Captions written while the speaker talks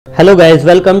Hello guys,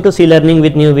 welcome to Clearning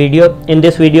with new video. In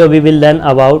this video we will learn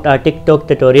about a Tictoc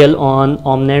tutorial on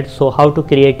OMNeT. So how to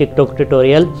create Tictoc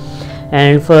tutorial,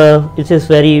 and this is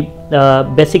very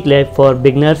basic level for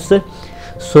beginners.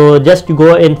 So just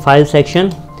go in file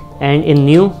section and in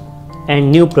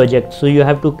new project. So you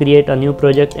have to create a new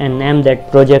project and name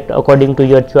that project according to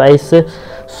your choice.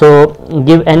 So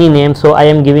give any name. So I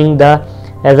am giving the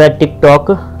as a Tictoc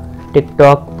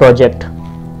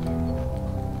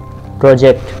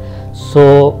project.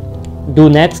 So do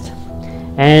next,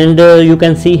 and you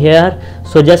can see here.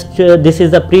 So just this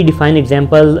is a predefined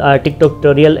example Tictoc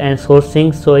tutorial and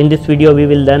sourcing. So in this video we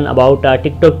will learn about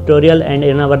Tictoc tutorial, and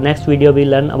in our next video we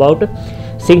learn about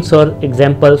sync source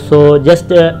example. So just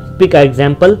pick an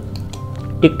example,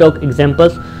 Tictoc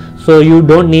examples. So you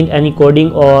don't need any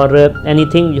coding or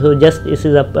anything. So just this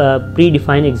is a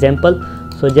predefined example.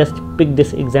 So just pick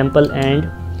this example and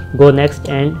go next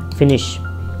and finish.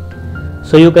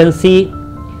 So you can see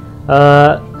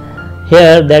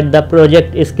here that the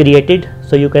project is created.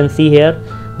 So you can see here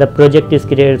the project is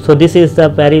created. So this is the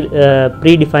very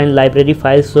predefined library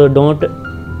file, so don't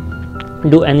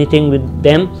do anything with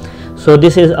them. So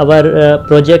this is our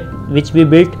project which we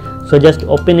built. So just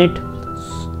open it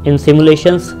in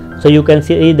simulations. So you can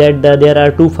see that there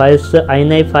are two files,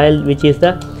 ini file which is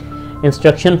the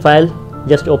instruction file.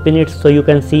 Just open it. So you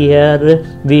can see here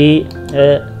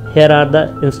here are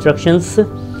the instructions,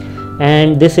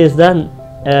 and this is the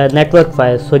network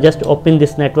file. So just open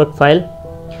this network file.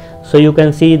 So you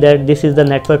can see that this is the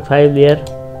network file where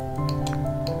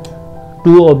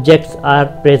two objects are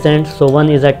present. So one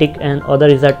is a tick and other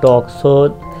is a talk. So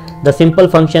the simple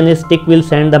function is tick will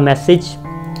send the message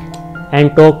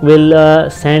and talk will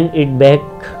send it back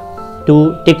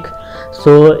to tick.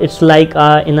 So it's like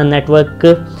in a network,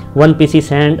 one PC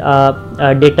send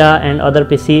data and other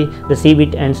PC receive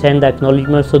it and send the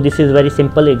acknowledgement. So this is very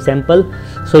simple example.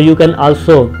 So you can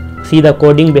also see the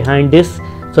coding behind this.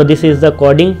 So this is the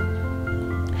coding.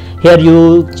 Here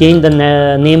you change the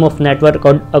name of network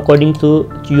according to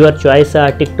your choice.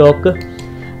 Tictoc,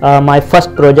 my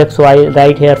first project, so I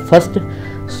write here first.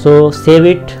 So save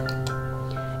it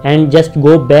and just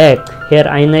go back here.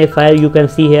 ini file, you can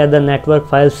see here the network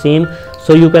file same.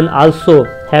 So you can also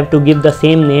have to give the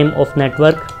same name of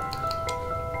network,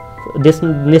 this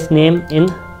name in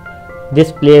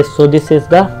this place. So this is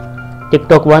the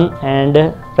Tictoc 1, and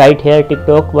right here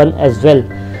Tictoc 1 as well.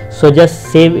 So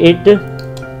just save it.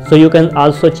 So you can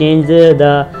also change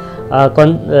the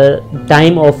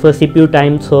time of CPU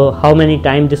time. So how many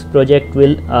times this project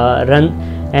will run,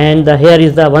 and here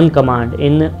is the one command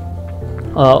in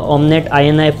OMNeT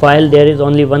ini file. There is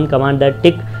only one command, that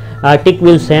tick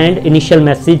will send initial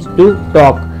message to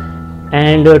talk,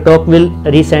 and talk will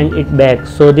resend it back.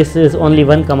 So this is only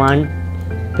one command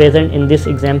present in this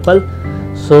example.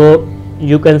 So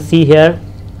you can see here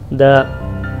the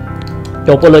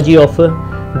topology of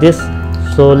this.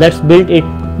 So let's build it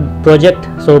project.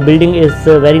 So building is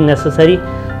very necessary.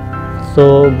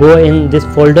 So go in this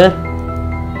folder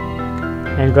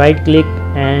and right click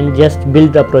and just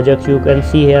build the project. You can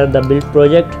see here the build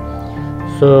project.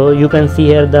 So you can see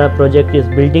here the project is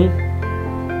building.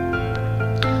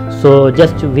 So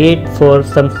just wait for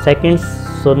some seconds.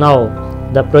 So now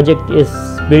the project is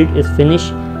built, is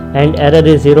finished, and error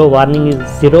is 0, warning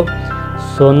is 0.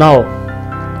 So now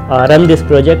run this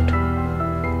project,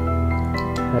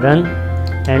 run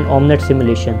and OMNeT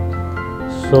simulation.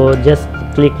 So just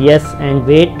click yes and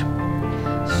wait.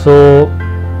 So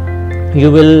you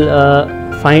will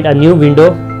find a new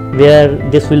window where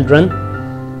this will run.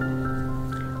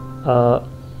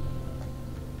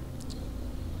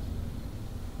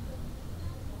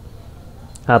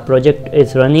 Our project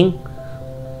is running.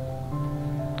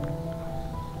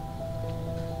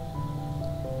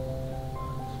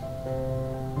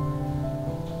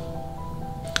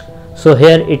 So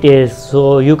here it is.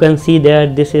 So you can see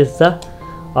that this is the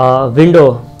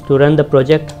window to run the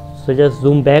project. So just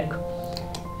zoom back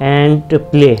and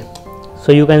play.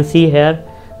 So you can see here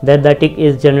that the tick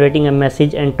is generating a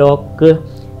message and talk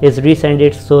is resend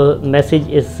it. So message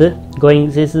is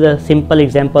going. This is a simple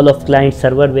example of client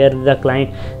server, where the client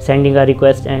sending a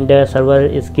request and the server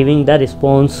is giving the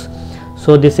response.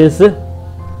 So this is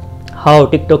how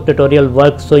Tictoc tutorial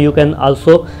works. So you can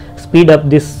also speed up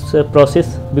this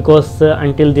process, because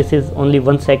until this is only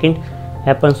 1 second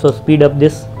happens. So speed up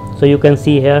this. So you can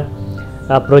see here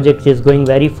project is going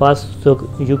very fast. So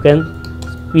you can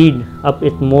speed up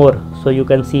it more. So you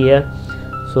can see here.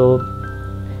 So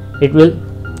it will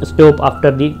stop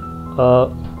after the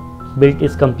build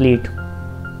is complete.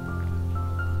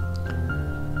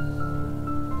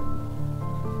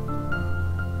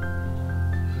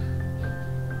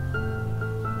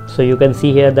 So you can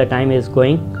see here the time is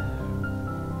going.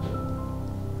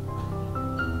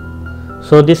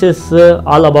 So this is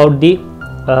all about the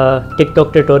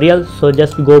Tictoc tutorial. So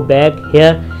just go back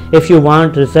here. If you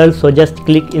want results, so just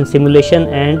click in simulation,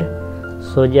 and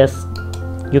so just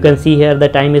you can see here the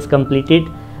time is completed.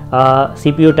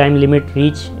 CPU time limit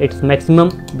reach its maximum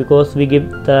because we give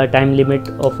the time limit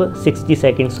of 60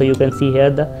 seconds. So you can see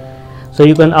here so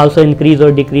you can also increase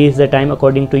or decrease the time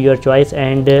according to your choice,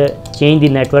 and change the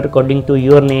network according to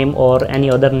your name or any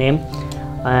other name,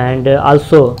 and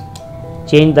also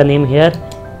change the name here,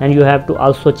 and you have to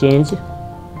also change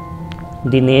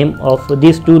the name of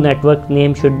these two network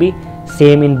name should be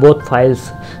same in both files.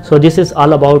 So this is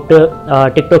all about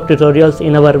Tictoc tutorials.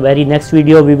 In our very next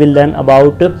video we will learn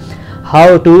about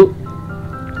how to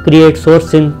create source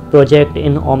sync project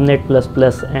in OMNeT++,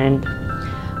 and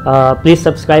please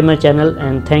subscribe my channel,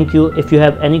 and thank you. If you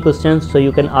have any questions, so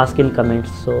you can ask in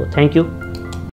comments. So thank you.